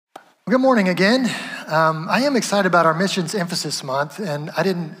Good morning again. I am excited about our Missions Emphasis Month, and I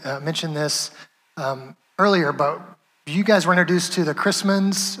didn't mention this earlier, but you guys were introduced to the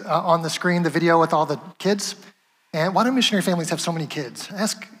Chrismans on the screen, the video with all the kids. And why do missionary families have so many kids?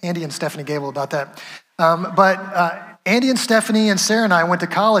 Ask Andy and Stephanie Gable about that. But Andy and Stephanie and Sarah and I went to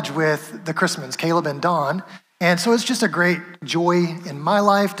college with the Chrismans, Caleb and Dawn. And so it's just a great joy in my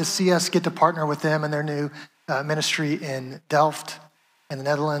life to see us get to partner with them in their new ministry in Delft in the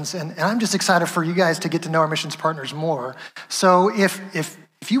Netherlands. And I'm just excited for you guys to get to know our missions partners more. So if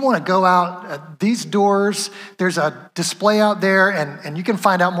you want to go out these doors, there's a display out there, and you can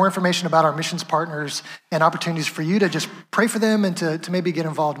find out more information about our missions partners and opportunities for you to just pray for them and to maybe get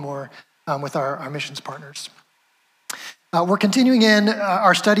involved more with our missions partners. We're continuing in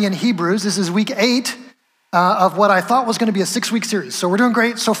our study in Hebrews. This is week 8 of what I thought was going to be a 6-week series. So we're doing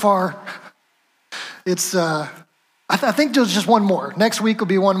great so far. It's I think there's just one more. Next week will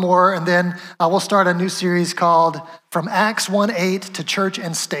be one more, and then we'll start a new series called From Acts 1:8 to Church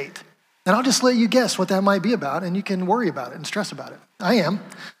and State. And I'll just let you guess what that might be about, and you can worry about it and stress about it. I am.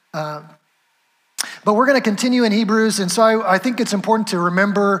 But we're going to continue in Hebrews, and so I think it's important to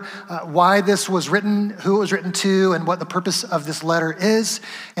remember why this was written, who it was written to, and what the purpose of this letter is.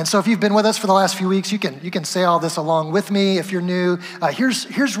 And so if you've been with us for the last few weeks, you can say all this along with me. If you're new,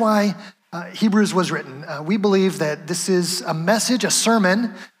 here's why Hebrews was written. We believe that this is a message, a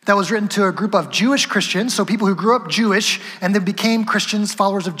sermon that was written to a group of Jewish Christians, so people who grew up Jewish and then became Christians,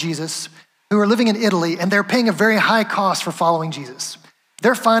 followers of Jesus, who are living in Italy, and they're paying a very high cost for following Jesus.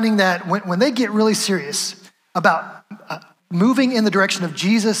 They're finding that when they get really serious about moving in the direction of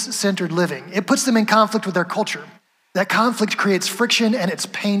Jesus-centered living, it puts them in conflict with their culture. That conflict creates friction, and it's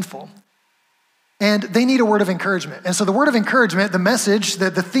painful. And they need a word of encouragement. And so the word of encouragement, the message, the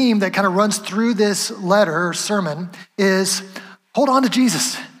theme that kind of runs through this letter or sermon is hold on to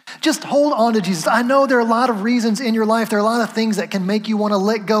Jesus. Just hold on to Jesus. I know there are a lot of reasons in your life. There are a lot of things that can make you want to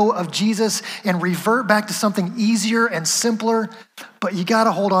let go of Jesus and revert back to something easier and simpler, but you got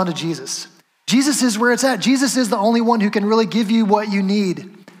to hold on to Jesus. Jesus is where it's at. Jesus is the only one who can really give you what you need.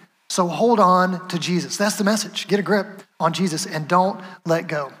 So hold on to Jesus. That's the message. Get a grip on Jesus and don't let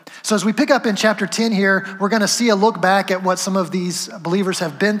go. So as we pick up in chapter 10 here, we're going to see a look back at what some of these believers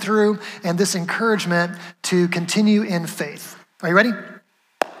have been through and this encouragement to continue in faith. Are you ready?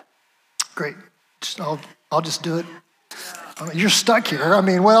 Great. I'll just do it. You're stuck here. I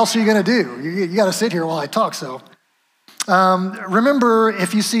mean, what else are you going to do? You got to sit here while I talk, so. Remember,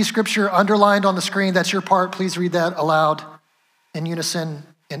 if you see scripture underlined on the screen, that's your part. Please read that aloud in unison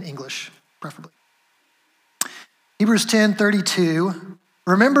in English, preferably. Hebrews 10:32.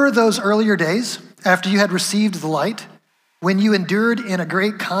 Remember those earlier days after you had received the light, when you endured in a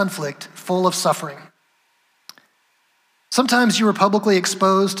great conflict full of suffering. Sometimes you were publicly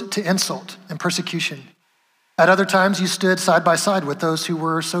exposed to insult and persecution. At other times you stood side by side with those who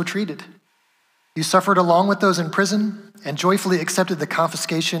were so treated. You suffered along with those in prison and joyfully accepted the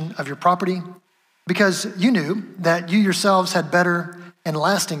confiscation of your property because you knew that you yourselves had better and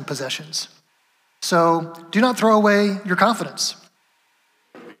lasting possessions. So do not throw away your confidence.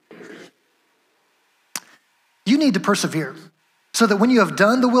 You need to persevere so that when you have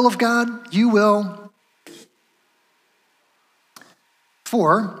done the will of God, you will.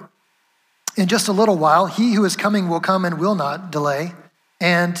 For in just a little while, he who is coming will come and will not delay.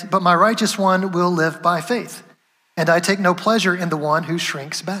 But my righteous one will live by faith. And I take no pleasure in the one who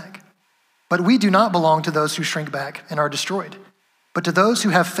shrinks back. But we do not belong to those who shrink back and are destroyed, but to those who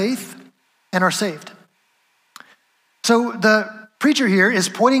have faith and are saved. So the preacher here is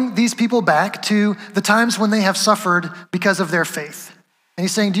pointing these people back to the times when they have suffered because of their faith. And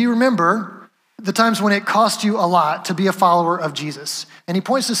he's saying, do you remember the times when it cost you a lot to be a follower of Jesus? And he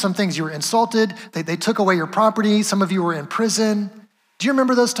points to some things. You were insulted. They took away your property. Some of you were in prison. Do you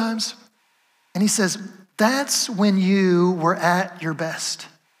remember those times? And he says, that's when you were at your best.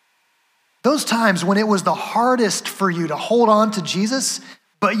 Those times when it was the hardest for you to hold on to Jesus,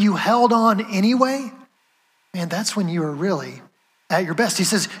 but you held on anyway, man, that's when you were really at your best. He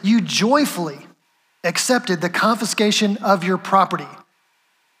says, you joyfully accepted the confiscation of your property.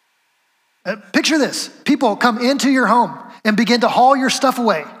 Picture this. People come into your home and begin to haul your stuff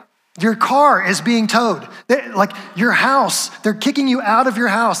away. Your car is being towed. Like your house, they're kicking you out of your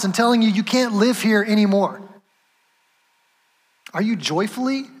house and telling you can't live here anymore. Are you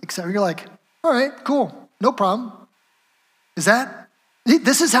joyfully accepting? You're like, all right, cool, no problem.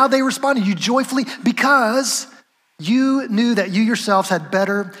 This is how they responded. You joyfully, because you knew that you yourselves had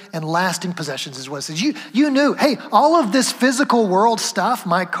better and lasting possessions, is what it says. You knew, hey, all of this physical world stuff,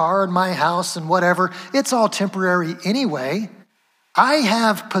 my car and my house and whatever, it's all temporary anyway. I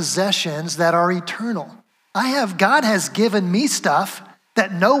have possessions that are eternal. God has given me stuff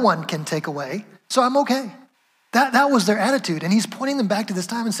that no one can take away, so I'm okay. That was their attitude. And he's pointing them back to this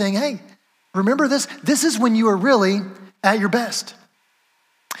time and saying, hey, remember this? This is when you are really at your best.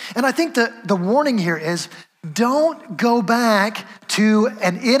 And I think the warning here is don't go back to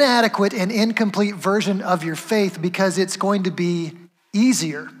an inadequate and incomplete version of your faith because it's going to be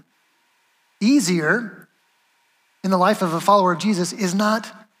easier. Easier in the life of a follower of Jesus is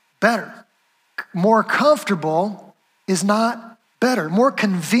not better. More comfortable is not better. More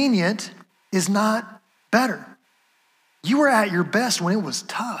convenient is not better. You were at your best when it was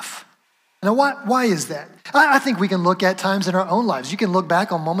tough. Now, why is that? I think we can look at times in our own lives. You can look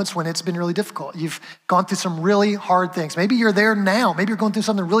back on moments when it's been really difficult. You've gone through some really hard things. Maybe you're there now. Maybe you're going through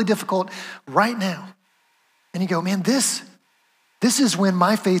something really difficult right now. And you go, man, this is when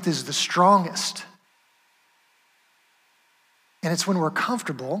my faith is the strongest. And it's when we're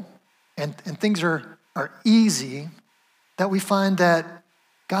comfortable and things are easy that we find that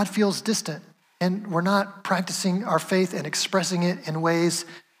God feels distant and we're not practicing our faith and expressing it in ways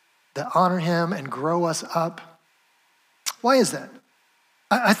that honor him and grow us up. Why is that?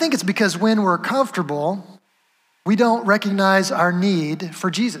 I think it's because when we're comfortable, we don't recognize our need for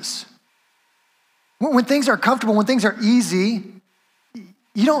Jesus. When things are comfortable, when things are easy,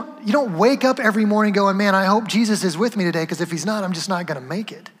 you don't wake up every morning going, man, I hope Jesus is with me today, because if he's not, I'm just not gonna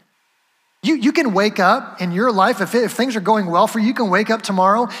make it. You can wake up in your life, if things are going well for you, you can wake up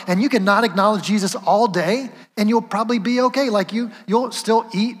tomorrow and you can not acknowledge Jesus all day and you'll probably be okay. Like you'll still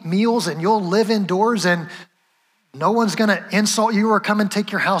eat meals and you'll live indoors and no one's gonna insult you or come and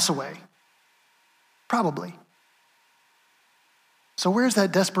take your house away. Probably. So where's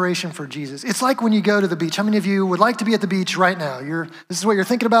that desperation for Jesus? It's like when you go to the beach. How many of you would like to be at the beach right now? This is what you're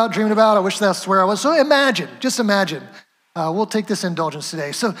thinking about, dreaming about. I wish that's where I was. So just imagine. We'll take this indulgence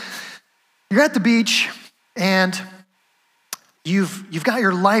today. So you're at the beach and you've got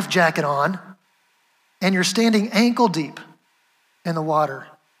your life jacket on and you're standing ankle deep in the water,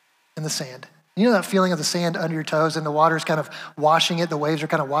 in the sand. You know that feeling of the sand under your toes and the water's kind of washing it, the waves are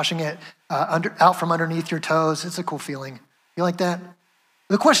kind of washing it out from underneath your toes. It's a cool feeling. You like that?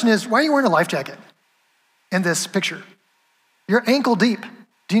 The question is, why are you wearing a life jacket in this picture? You're ankle deep.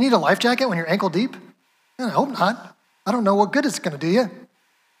 Do you need a life jacket when you're ankle deep? I hope not. I don't know what good it's gonna do you.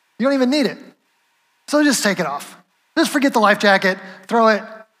 You don't even need it. So just take it off. Just forget the life jacket, throw it.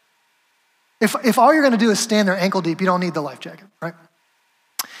 If all you're gonna do is stand there ankle deep, you don't need the life jacket, right?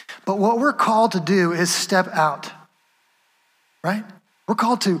 But what we're called to do is step out, right? We're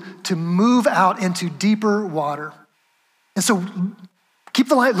called to move out into deeper water. And so keep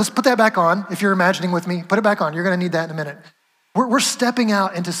the light, let's put that back on. If you're imagining with me, put it back on. You're gonna need that in a minute. We're stepping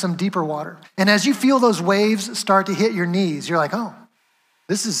out into some deeper water. And as you feel those waves start to hit your knees, you're like, oh,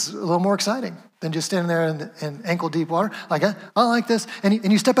 this is a little more exciting than just standing there in ankle deep water. Like, I like this. And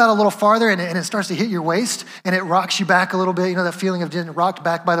you step out a little farther and it starts to hit your waist and it rocks you back a little bit. You know that feeling of getting rocked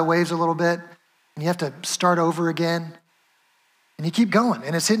back by the waves a little bit? And you have to start over again. And you keep going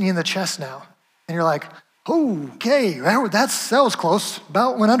and it's hitting you in the chest now. And you're like, okay, that was close.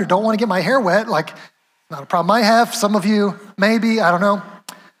 About went under. Don't want to get my hair wet. Like, not a problem I have. Some of you, maybe, I don't know.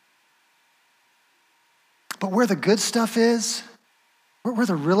 But where the good stuff is, where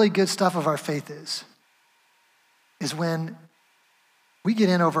the really good stuff of our faith is when we get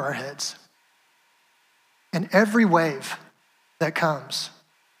in over our heads. And every wave that comes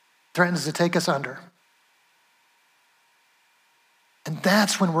threatens to take us under. And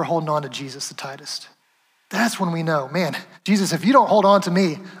that's when we're holding on to Jesus the tightest. That's when we know, man, Jesus, if you don't hold on to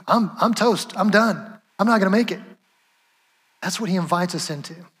me, I'm toast. I'm done. I'm not gonna make it. That's what he invites us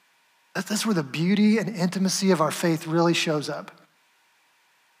into. That's where the beauty and intimacy of our faith really shows up.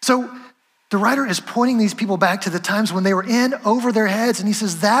 So the writer is pointing these people back to the times when they were in over their heads, and he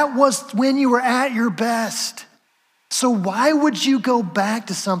says, that was when you were at your best. So why would you go back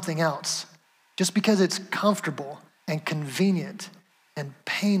to something else? Just because it's comfortable and convenient and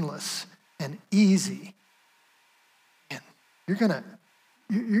painless and easy. And you're gonna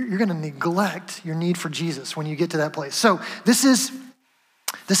neglect your need for Jesus when you get to that place. So this is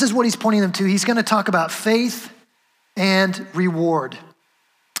what he's pointing them to. He's gonna talk about faith and reward.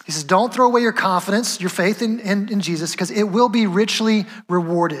 He says, don't throw away your confidence, your faith in Jesus, because it will be richly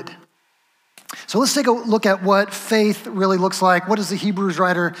rewarded. So let's take a look at what faith really looks like. What does the Hebrews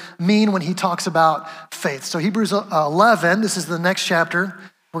writer mean when he talks about faith? So Hebrews 11, this is the next chapter.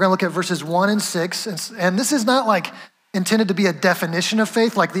 We're gonna look at verses 1 and 6. And this is not like intended to be a definition of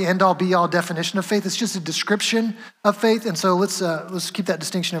faith, like the end-all be-all definition of faith. It's just a description of faith. And so let's keep that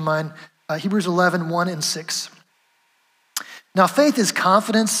distinction in mind. Hebrews 11, 1 and 6. Now, faith is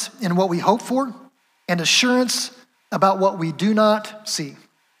confidence in what we hope for and assurance about what we do not see.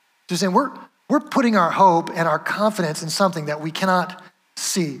 So saying we're putting our hope and our confidence in something that we cannot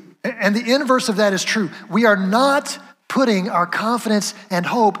see. And the inverse of that is true. We are not putting our confidence and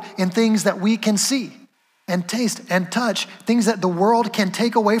hope in things that we can see and taste and touch, things that the world can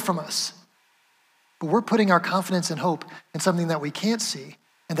take away from us. But we're putting our confidence and hope in something that we can't see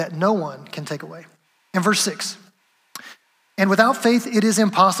and that no one can take away. In verse 6, and without faith it is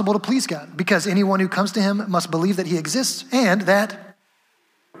impossible to please God, because anyone who comes to him must believe that he exists and that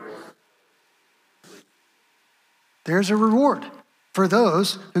there's a reward for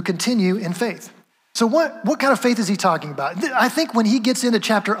those who continue in faith. So what kind of faith is he talking about? I think when he gets into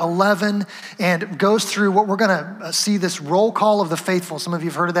chapter 11 and goes through what we're going to see this roll call of the faithful. Some of you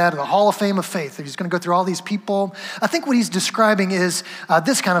have heard of that, the Hall of Fame of faith. He's going to go through all these people. I think what he's describing is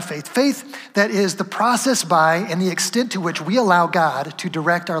this kind of faith. Faith that is the process by and the extent to which we allow God to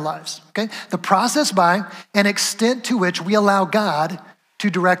direct our lives. Okay? The process by and extent to which we allow God to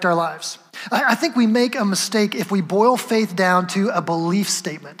direct our lives. I think we make a mistake if we boil faith down to a belief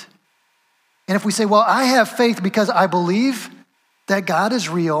statement. And if we say, well, I have faith because I believe that God is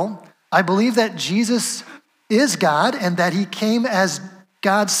real, I believe that Jesus is God and that he came as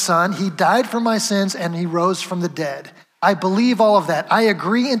God's son, he died for my sins and he rose from the dead. I believe all of that. I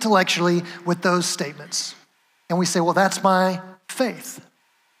agree intellectually with those statements. And we say, well, that's my faith.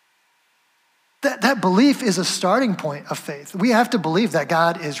 That belief is a starting point of faith. We have to believe that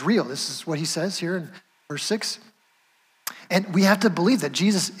God is real. This is what he says here in verse 6. And we have to believe that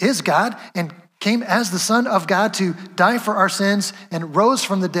Jesus is God and came as the Son of God to die for our sins and rose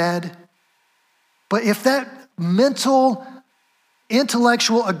from the dead. But if that mental,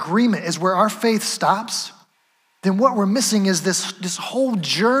 intellectual agreement is where our faith stops, then what we're missing is this whole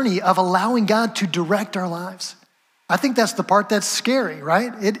journey of allowing God to direct our lives. I think that's the part that's scary,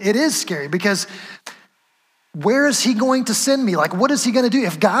 right? It is scary because where is he going to send me? Like, what is he going to do?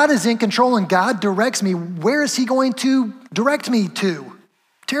 If God is in control and God directs me, where is he going to direct me to?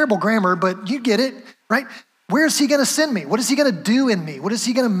 Terrible grammar, but you get it, right? Where is he going to send me? What is he going to do in me? What is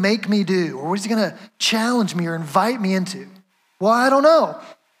he going to make me do? Or what is he going to challenge me or invite me into? Well, I don't know.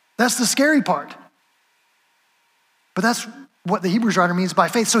 That's the scary part. But that's what the Hebrews writer means by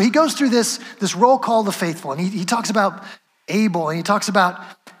faith. So he goes through this roll call of the faithful, and he talks about Abel, and he talks about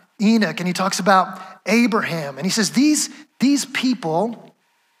Enoch, and he talks about Abraham. And he says, these people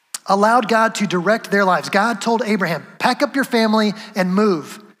allowed God to direct their lives. God told Abraham, pack up your family and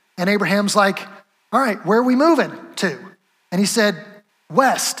move. And Abraham's like, all right, where are we moving to? And he said,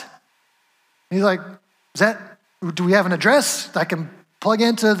 west. And he's like, do we have an address I can plug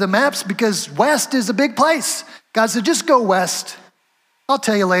into the maps? Because west is a big place. God said, just go west. I'll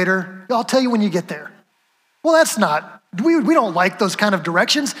tell you later. I'll tell you when you get there. Well, that's not, we don't like those kind of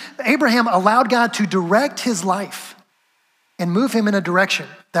directions. Abraham allowed God to direct his life and move him in a direction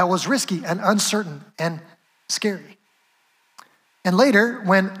that was risky and uncertain and scary. And later,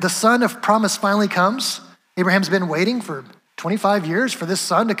 when the son of promise finally comes, Abraham's been waiting for 25 years for this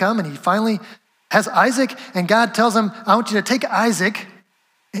son to come, and he finally has Isaac, and God tells him, I want you to take Isaac,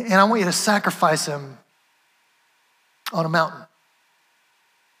 and I want you to sacrifice him on a mountain.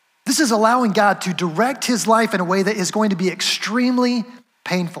 This is allowing God to direct his life in a way that is going to be extremely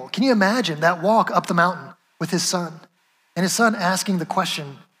painful. Can you imagine that walk up the mountain with his son? And his son asking the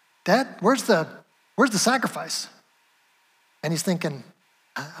question, Dad, where's the sacrifice? And he's thinking,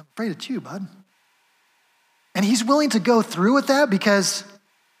 I'm afraid it's you, bud. And he's willing to go through with that because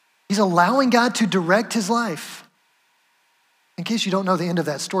he's allowing God to direct his life. In case you don't know the end of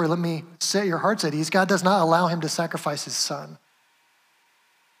that story, let me set your hearts at ease. God does not allow him to sacrifice his son.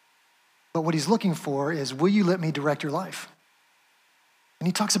 But what he's looking for is, will you let me direct your life? And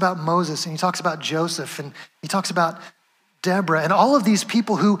he talks about Moses, and he talks about Joseph, and he talks about Deborah, and all of these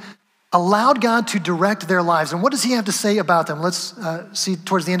people who allowed God to direct their lives. And what does he have to say about them? Let's see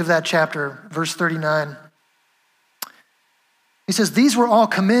towards the end of that chapter, verse 39. He says, these were all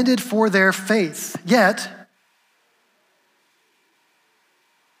commended for their faith, yet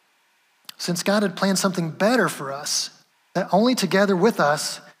since God had planned something better for us, that only together with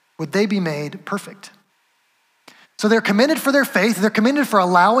us would they be made perfect. So they're commended for their faith. They're commended for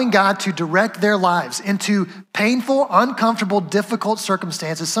allowing God to direct their lives into painful, uncomfortable, difficult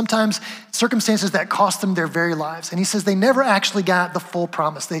circumstances, sometimes circumstances that cost them their very lives. And he says they never actually got the full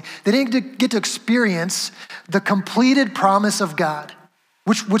promise. They didn't get to experience the completed promise of God,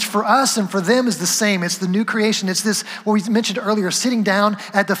 which for us and for them is the same. It's the new creation. It's this, what we mentioned earlier, sitting down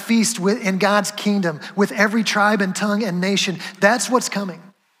at the feast in God's kingdom with every tribe and tongue and nation. That's what's coming.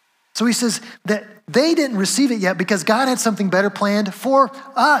 So he says that They didn't receive it yet because God had something better planned for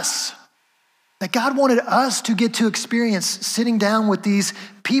us. That God wanted us to get to experience sitting down with these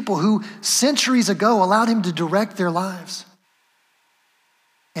people who centuries ago allowed him to direct their lives.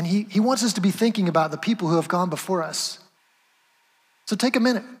 And he wants us to be thinking about the people who have gone before us. So take a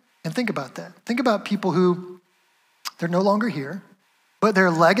minute and think about that. Think about people who, they're no longer here, but their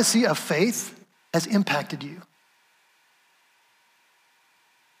legacy of faith has impacted you.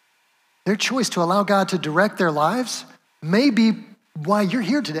 Their choice to allow God to direct their lives may be why you're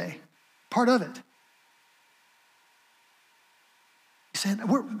here today, part of it. You said,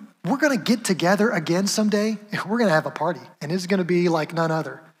 we're going to get together again someday. We're going to have a party, and it's going to be like none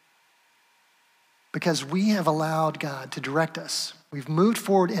other. Because we have allowed God to direct us. We've moved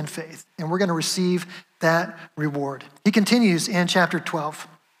forward in faith, and we're going to receive that reward. He continues in chapter 12.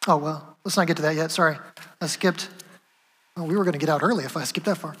 Oh, well, let's not get to that yet. Sorry, I skipped. Oh, we were going to get out early if I skipped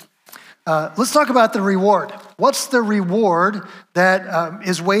that far. Let's talk about the reward. What's the reward that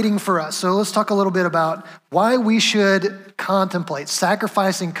is waiting for us? So let's talk a little bit about why we should contemplate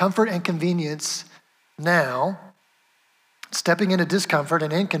sacrificing comfort and convenience now, stepping into discomfort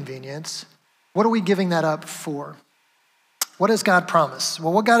and inconvenience. What are we giving that up for? What does God promise?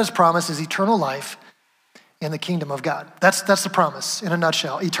 Well, what God has promised is eternal life in the kingdom of God. That's the promise in a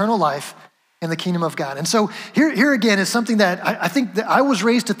nutshell, eternal life in the kingdom of God. And so here again is something that I think that I was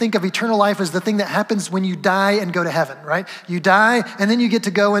raised to think of eternal life as the thing that happens when you die and go to heaven, right? You die and then you get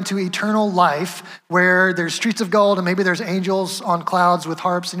to go into eternal life where there's streets of gold and maybe there's angels on clouds with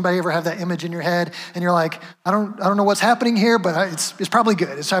harps. Anybody ever have that image in your head? And you're like, I don't know what's happening here, but it's probably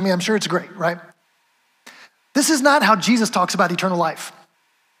good. I'm sure it's great, right? This is not how Jesus talks about eternal life.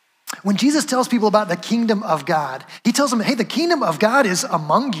 When Jesus tells people about the kingdom of God, he tells them, hey, the kingdom of God is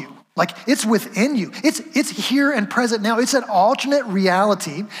among you. Like it's within you. It's here and present now. It's an alternate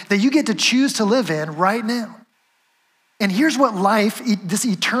reality that you get to choose to live in right now. And here's what life, this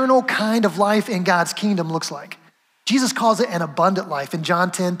eternal kind of life in God's kingdom looks like. Jesus calls it an abundant life. In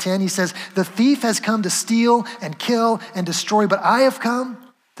John 10:10, he says, the thief has come to steal and kill and destroy, but I have come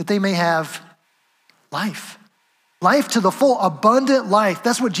that they may have life. Life to the full, abundant life.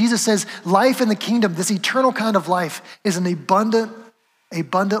 That's what Jesus says. Life in the kingdom, this eternal kind of life is an abundant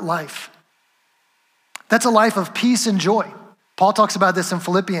life. That's a life of peace and joy. Paul talks about this in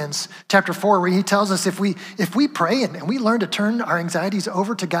Philippians chapter 4, where he tells us if we pray and we learn to turn our anxieties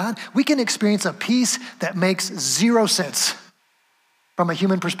over to God, we can experience a peace that makes zero sense from a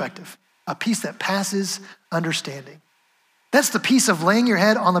human perspective, a peace that passes understanding. That's the peace of laying your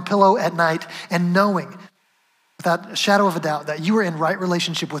head on the pillow at night and knowing without a shadow of a doubt that you are in right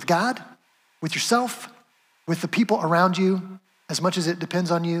relationship with God, with yourself, with the people around you, as much as it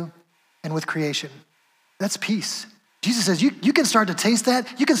depends on you, and with creation. That's peace. Jesus says you can start to taste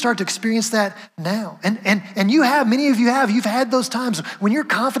that. You can start to experience that now. And you have, many of you have, you've had those times when your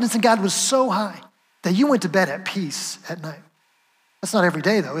confidence in God was so high that you went to bed at peace at night. That's not every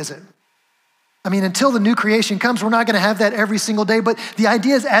day though, is it? I mean, until the new creation comes, we're not going to have that every single day. But the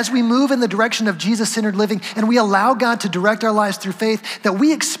idea is as we move in the direction of Jesus-centered living and we allow God to direct our lives through faith, that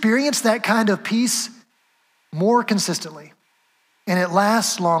we experience that kind of peace more consistently. And it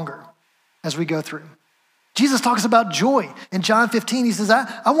lasts longer as we go through. Jesus talks about joy. In John 15, he says,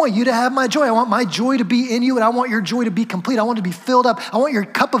 I want you to have my joy. I want my joy to be in you, and I want your joy to be complete. I want it to be filled up. I want your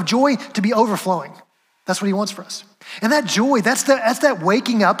cup of joy to be overflowing. That's what he wants for us. And that joy, that's that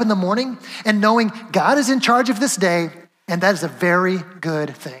waking up in the morning and knowing God is in charge of this day, and that is a very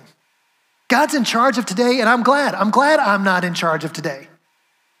good thing. God's in charge of today, and I'm glad. I'm glad I'm not in charge of today.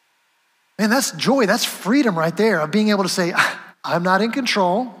 Man, that's joy. That's freedom right there of being able to say, I'm not in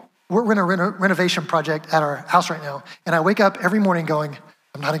control. We're in a renovation project at our house right now, and I wake up every morning going,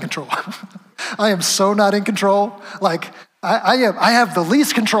 I'm not in control. I am so not in control. Like, I have the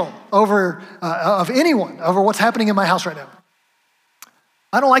least control over of anyone over what's happening in my house right now.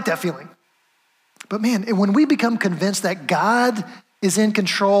 I don't like that feeling. But man, when we become convinced that God is in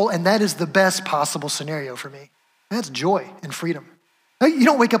control and that is the best possible scenario for me, that's joy and freedom. You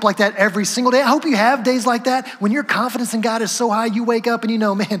don't wake up like that every single day. I hope you have days like that when your confidence in God is so high, you wake up and you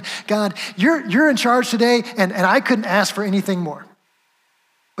know, man, God, you're in charge today and I couldn't ask for anything more.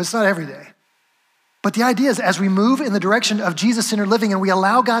 But it's not every day. But the idea is as we move in the direction of Jesus-centered living and we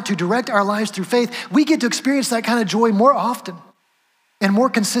allow God to direct our lives through faith, we get to experience that kind of joy more often and more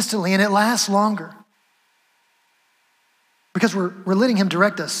consistently, and it lasts longer because we're letting him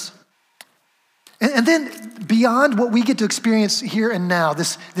direct us. And then beyond what we get to experience here and now,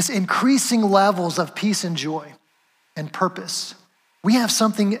 this increasing levels of peace and joy and purpose, we have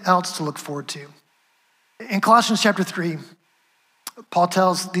something else to look forward to. In Colossians chapter 3, Paul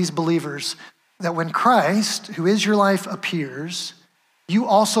tells these believers that when Christ, who is your life, appears, you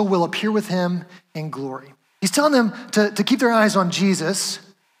also will appear with him in glory. He's telling them to keep their eyes on Jesus.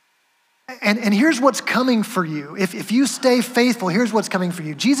 And here's what's coming for you. If you stay faithful, here's what's coming for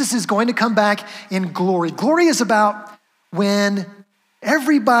you. Jesus is going to come back in glory. Glory is about when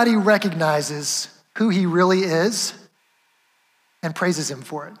everybody recognizes who he really is and praises him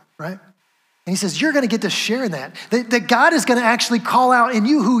for it, right? And he says, you're going to get to share in that. That God is going to actually call out in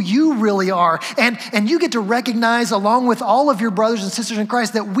you who you really are. And you get to recognize, along with all of your brothers and sisters in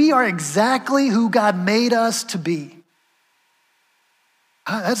Christ, that we are exactly who God made us to be.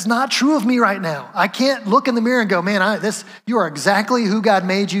 That's not true of me right now. I can't look in the mirror and go, man, you are exactly who God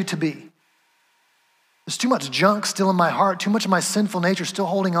made you to be. There's too much junk still in my heart, too much of my sinful nature still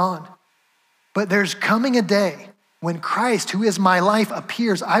holding on. But there's coming a day when Christ, who is my life,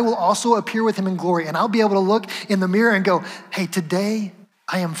 appears. I will also appear with him in glory, and I'll be able to look in the mirror and go, hey, today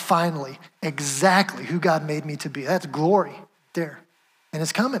I am finally exactly who God made me to be. That's glory there. And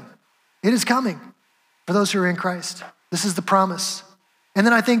it's coming. It is coming for those who are in Christ. This is the promise. And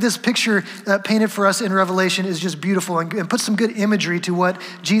then I think this picture painted for us in Revelation is just beautiful and puts some good imagery to what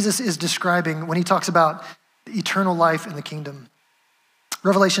Jesus is describing when he talks about eternal life in the kingdom.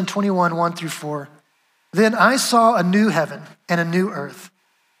 Revelation 21, 1-4. Then I saw a new heaven and a new earth.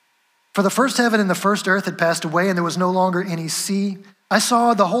 For the first heaven and the first earth had passed away, and there was no longer any sea. I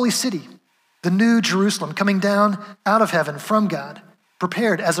saw the holy city, the new Jerusalem, coming down out of heaven from God,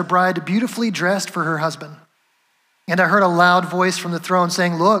 prepared as a bride beautifully dressed for her husband. And I heard a loud voice from the throne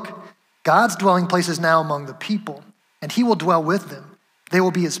saying, look, God's dwelling place is now among the people, and he will dwell with them. They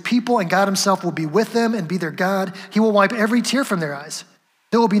will be his people, and God himself will be with them and be their God. He will wipe every tear from their eyes.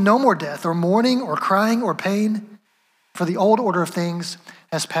 There will be no more death or mourning or crying or pain, for the old order of things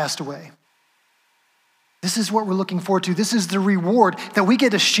has passed away. This is what we're looking forward to. This is the reward that we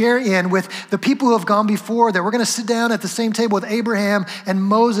get to share in with the people who have gone before, that we're going to sit down at the same table with Abraham and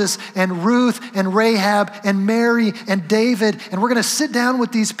Moses and Ruth and Rahab and Mary and David, and we're going to sit down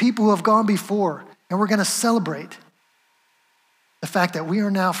with these people who have gone before, and we're going to celebrate the fact that we are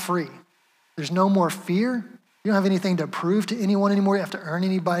now free. There's no more fear. You don't have anything to prove to anyone anymore. You have to earn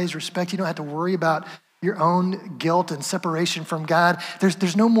anybody's respect. You don't have to worry about your own guilt and separation from God.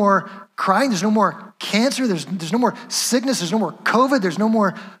 There's no more crying. There's no more cancer. There's no more sickness. There's no more COVID. There's no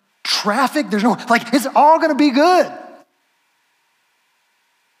more traffic. It's all going to be good.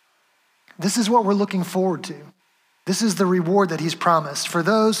 This is what we're looking forward to. This is the reward that he's promised for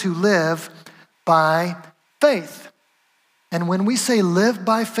those who live by faith. And when we say live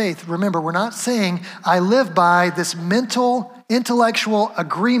by faith, remember, we're not saying I live by this mental, intellectual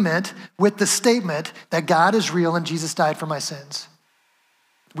agreement with the statement that God is real and Jesus died for my sins.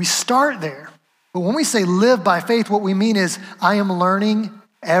 We start there. But when we say live by faith, what we mean is I am learning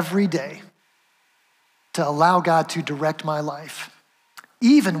every day to allow God to direct my life,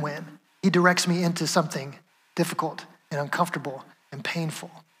 even when he directs me into something difficult and uncomfortable and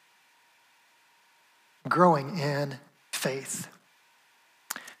painful. Growing in faith.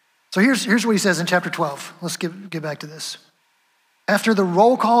 So here's what he says in chapter 12. Let's get back to this. After the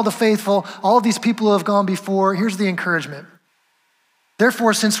roll call of the faithful, all of these people who have gone before, here's the encouragement.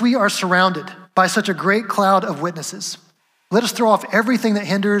 Therefore, since we are surrounded by such a great cloud of witnesses, let us throw off everything that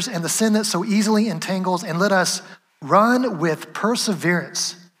hinders and the sin that so easily entangles, and let us run with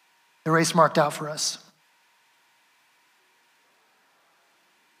perseverance the race marked out for us.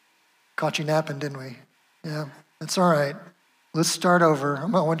 Caught you napping, didn't we? Yeah. That's all right. Let's start over. I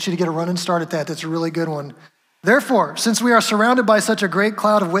want you to get a running start at that. That's a really good one. Therefore, since we are surrounded by such a great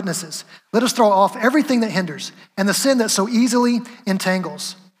cloud of witnesses, let us throw off everything that hinders and the sin that so easily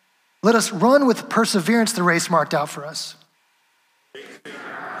entangles. Let us run with perseverance the race marked out for us.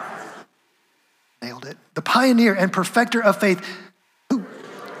 Nailed it. The pioneer and perfecter of faith.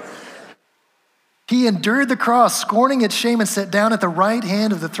 He endured the cross, scorning its shame, and sat down at the right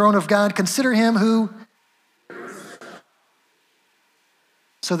hand of the throne of God. Consider him who,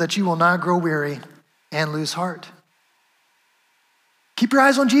 so that you will not grow weary and lose heart. Keep your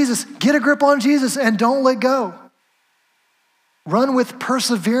eyes on Jesus. Get a grip on Jesus and don't let go. Run with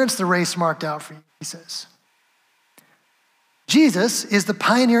perseverance the race marked out for you, he says. Jesus is the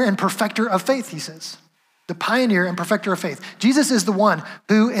pioneer and perfecter of faith, he says. The pioneer and perfecter of faith. Jesus is the one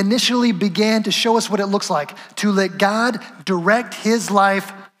who initially began to show us what it looks like to let God direct his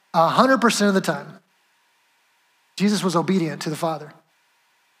life 100% of the time. Jesus was obedient to the Father,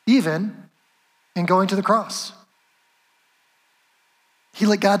 even in going to the cross. He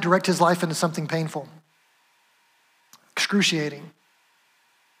let God direct his life into something painful, excruciating,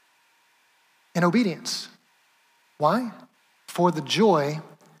 in obedience. Why? For the joy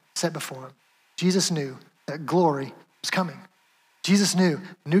set before him. Jesus knew that glory was coming. Jesus knew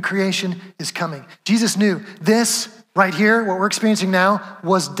new creation is coming. Jesus knew this right here, what we're experiencing now,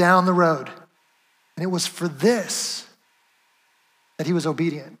 was down the road. And it was for this that he was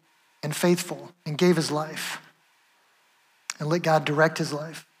obedient and faithful and gave his life and let God direct his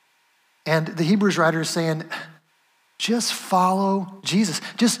life. And the Hebrews writer is saying, just follow Jesus.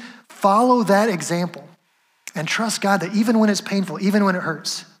 Just follow that example and trust God that even when it's painful, even when it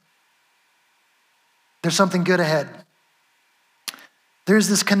hurts, there's something good ahead. There's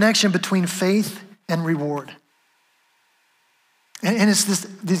this connection between faith and reward. And it's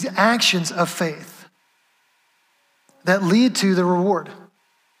these actions of faith that lead to the reward.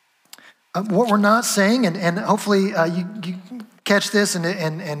 What we're not saying, and hopefully you catch this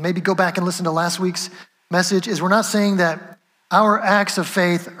and maybe go back and listen to last week's message, is we're not saying that our acts of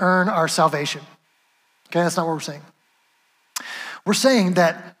faith earn our salvation. Okay, that's not what we're saying. We're saying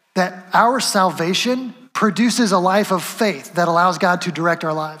that our salvation produces a life of faith that allows God to direct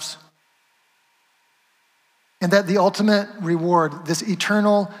our lives. And that the ultimate reward, this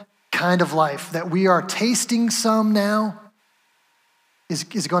eternal kind of life that we are tasting some now, is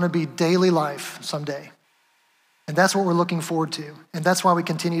going to be daily life someday. And that's what we're looking forward to. And that's why we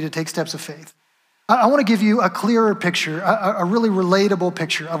continue to take steps of faith. I want to give you a clearer picture, a really relatable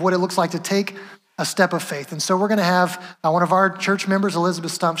picture of what it looks like to take a step of faith. And so we're going to have one of our church members,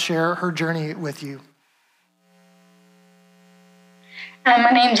 Elizabeth Stump, share her journey with you.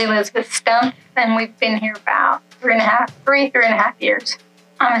 My name's Elizabeth Stump, and we've been here about 3.5 years.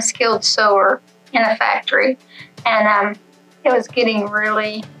 I'm a skilled sewer in a factory, and it was getting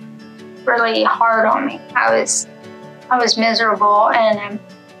really, really hard on me. I was miserable, and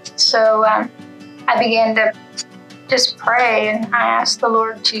so I began to just pray, and I asked the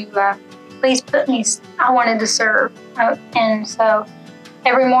Lord to please put me. I wanted to serve, and so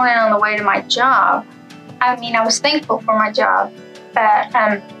every morning on the way to my job, I was thankful for my job, but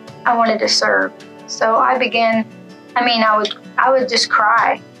I wanted to serve. So I began. I would just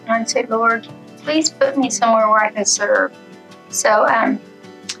cry, and I'd say, Lord, please put me somewhere where I can serve. So,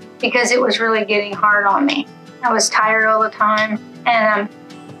 because it was really getting hard on me. I was tired all the time. And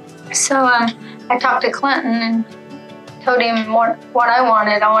so I talked to Clinton and told him what I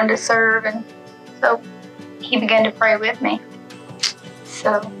wanted. I wanted to serve. And so he began to pray with me.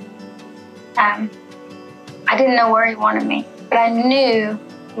 So I didn't know where he wanted me, but I knew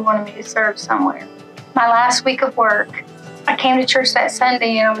he wanted me to serve somewhere. My last week of work, I came to church that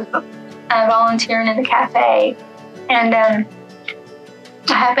Sunday, and I was volunteering in the cafe. And I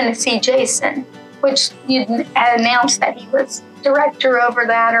happened to see Jason, which you had announced that he was director over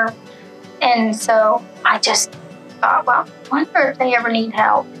that. And so I just thought, well, I wonder if they ever need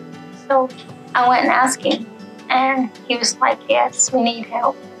help. So I went and asked him, and he was like, yes, we need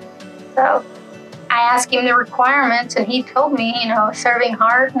help. So I asked him the requirements, and he told me, a serving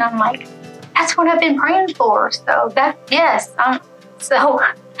heart. And I'm like, that's what I've been praying for. So yes. So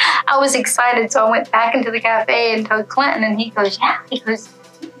I was excited. So I went back into the cafe and told Clinton, and he goes, yeah. He goes,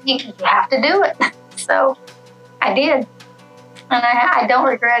 you have to do it. So I did, and I don't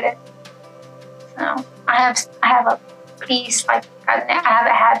regret it. So I have a peace like I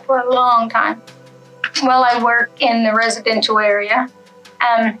haven't had for a long time. Well, I work in the residential area,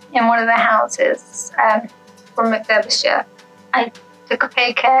 in one of the houses for Mephibosheth. I took a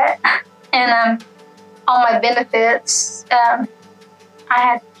pay cut, and all my benefits. I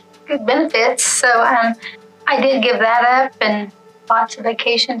had good benefits, so I did give that up and lots of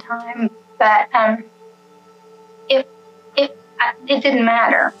vacation time. But it didn't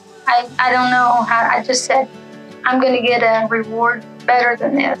matter. I don't know how. I just said I'm going to get a reward better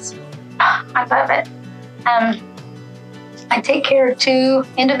than this. I love it. I take care of 2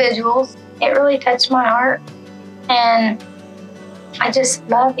 individuals. It really touched my heart, and I just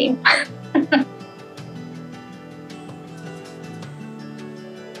love him.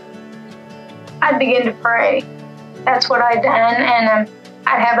 I'd begin to pray. That's what I'd done, and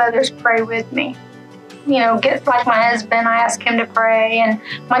I'd have others pray with me. Get like my husband, I asked him to pray, and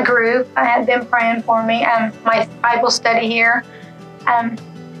my group, I had them praying for me. My Bible study here, I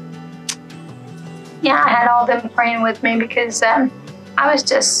had all them praying with me because I was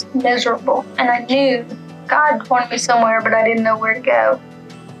just miserable, and I knew God wanted me somewhere, but I didn't know where to go.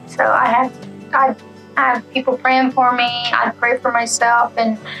 So I had people praying for me. I'd pray for myself,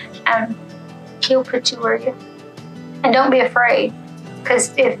 and He'll put you where you. And don't be afraid,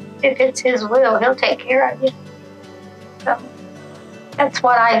 because if it's His will, He'll take care of you. So that's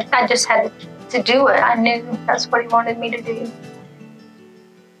what I just had to do it. I knew that's what He wanted me to do.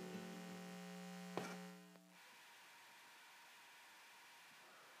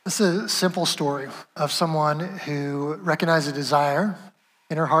 This is a simple story of someone who recognized a desire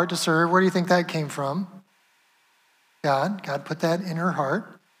in her heart to serve. Where do you think that came from? God. God put that in her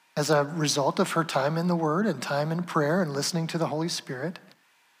heart as a result of her time in the Word and time in prayer and listening to the Holy Spirit.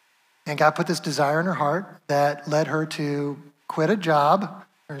 And God put this desire in her heart that led her to quit a job,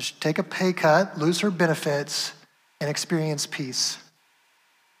 or take a pay cut, lose her benefits, and experience peace.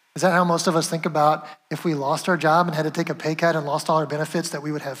 Is that how most of us think about if we lost our job and had to take a pay cut and lost all our benefits, that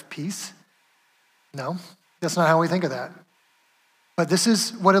we would have peace? No, that's not how we think of that. But this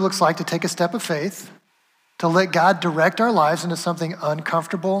is what it looks like to take a step of faith, to let God direct our lives into something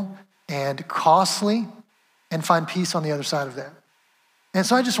uncomfortable and costly, and find peace on the other side of that. And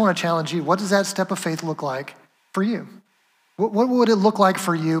so I just want to challenge you. What does that step of faith look like for you? What would it look like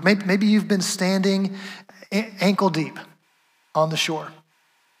for you? Maybe you've been standing ankle deep on the shore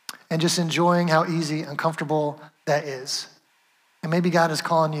and just enjoying how easy and comfortable that is. And maybe God is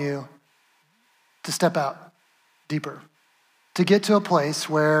calling you to step out deeper, to get to a place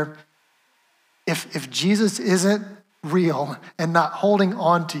where if Jesus isn't real and not holding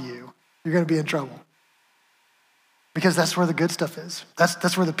on to you, you're going to be in trouble. Because that's where the good stuff is.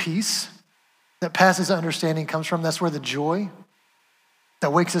 That's where the peace that passes understanding comes from. That's where the joy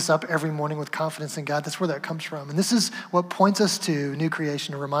that wakes us up every morning with confidence in God, that's where that comes from. And this is what points us to new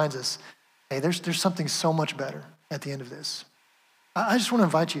creation and reminds us, hey, there's something so much better at the end of this. I just want to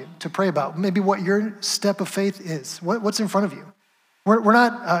invite you to pray about maybe what your step of faith is. What's in front of you? We're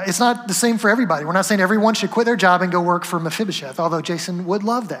not, it's not the same for everybody. We're not saying everyone should quit their job and go work for Mephibosheth, although Jason would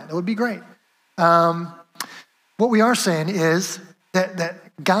love that. It would be great. What we are saying is that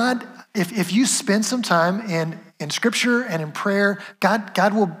God, if you spend some time in Scripture and in prayer,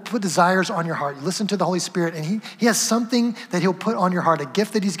 God will put desires on your heart. You listen to the Holy Spirit, and He has something that He'll put on your heart, a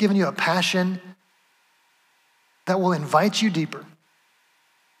gift that He's given you, a passion that will invite you deeper.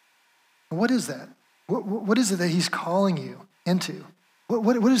 What is that? What is it that He's calling you into?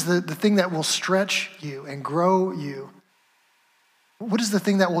 What is the thing that will stretch you and grow you? What is the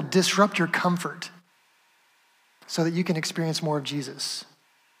thing that will disrupt your comfort so that you can experience more of Jesus?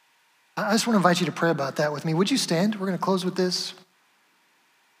 I just want to invite you to pray about that with me. Would you stand? We're going to close with this.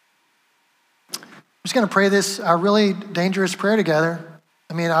 I'm just going to pray this really dangerous prayer together.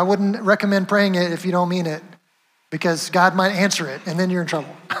 I mean, I wouldn't recommend praying it if you don't mean it, because God might answer it, and then you're in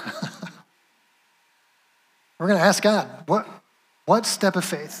trouble. We're going to ask God, what step of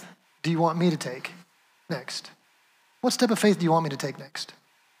faith do you want me to take next? What step of faith do you want me to take next?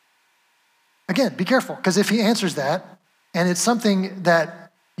 Again, be careful, because if He answers that, and it's something that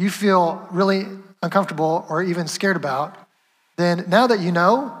you feel really uncomfortable or even scared about, then now that you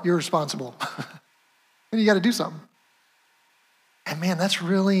know, you're responsible. And you got to do something. And man, that's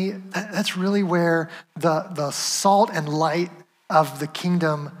really where the salt and light of the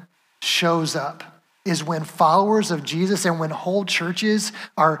kingdom shows up, is when followers of Jesus and when whole churches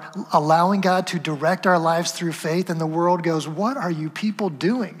are allowing God to direct our lives through faith, and the world goes, what are you people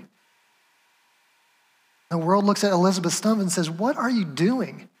doing? The world looks at Elizabeth Stump and says, what are you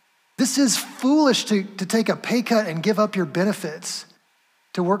doing? This is foolish to take a pay cut and give up your benefits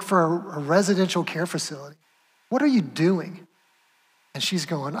to work for a residential care facility. What are you doing? And she's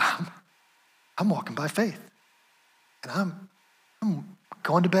going, I'm walking by faith. And I'm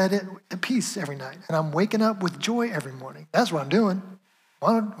going to bed at peace every night. And I'm waking up with joy every morning. That's what I'm doing.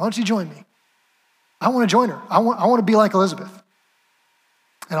 Why don't you join me? I want to join her. I want to be like Elizabeth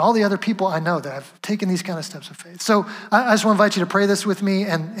and all the other people I know that have taken these kind of steps of faith. So I just want to invite you to pray this with me,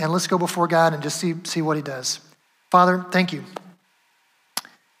 and let's go before God and just see what He does. Father, thank you.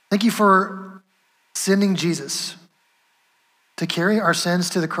 Thank you for sending Jesus to carry our sins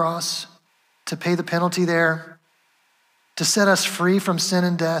to the cross, to pay the penalty there, to set us free from sin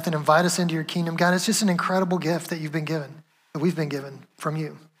and death and invite us into your kingdom. God, it's just an incredible gift that you've been given, that we've been given from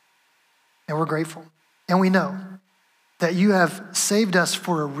you. And we're grateful. And we know that you have saved us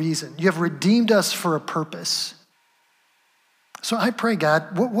for a reason. You have redeemed us for a purpose. So I pray,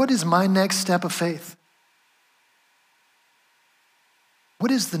 God, what is my next step of faith?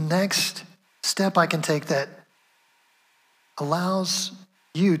 What is the next step I can take that allows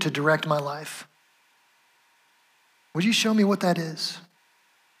you to direct my life? Would you show me what that is?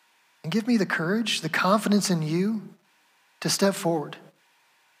 And give me the courage, the confidence in you to step forward.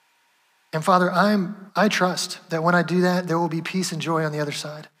 And Father, I trust that when I do that, there will be peace and joy on the other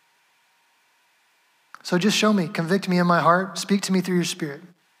side. So just show me, convict me in my heart, speak to me through your Spirit,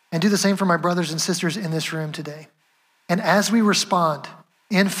 and do the same for my brothers and sisters in this room today. And as we respond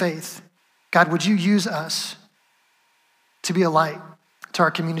in faith, God, would you use us to be a light to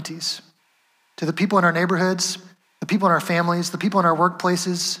our communities, to the people in our neighborhoods, the people in our families, the people in our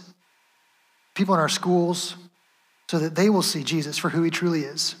workplaces, people in our schools, so that they will see Jesus for who he truly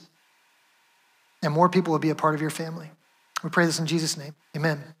is. And more people will be a part of your family. We pray this in Jesus' name.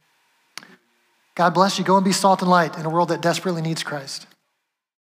 Amen. God bless you. Go and be salt and light in a world that desperately needs Christ.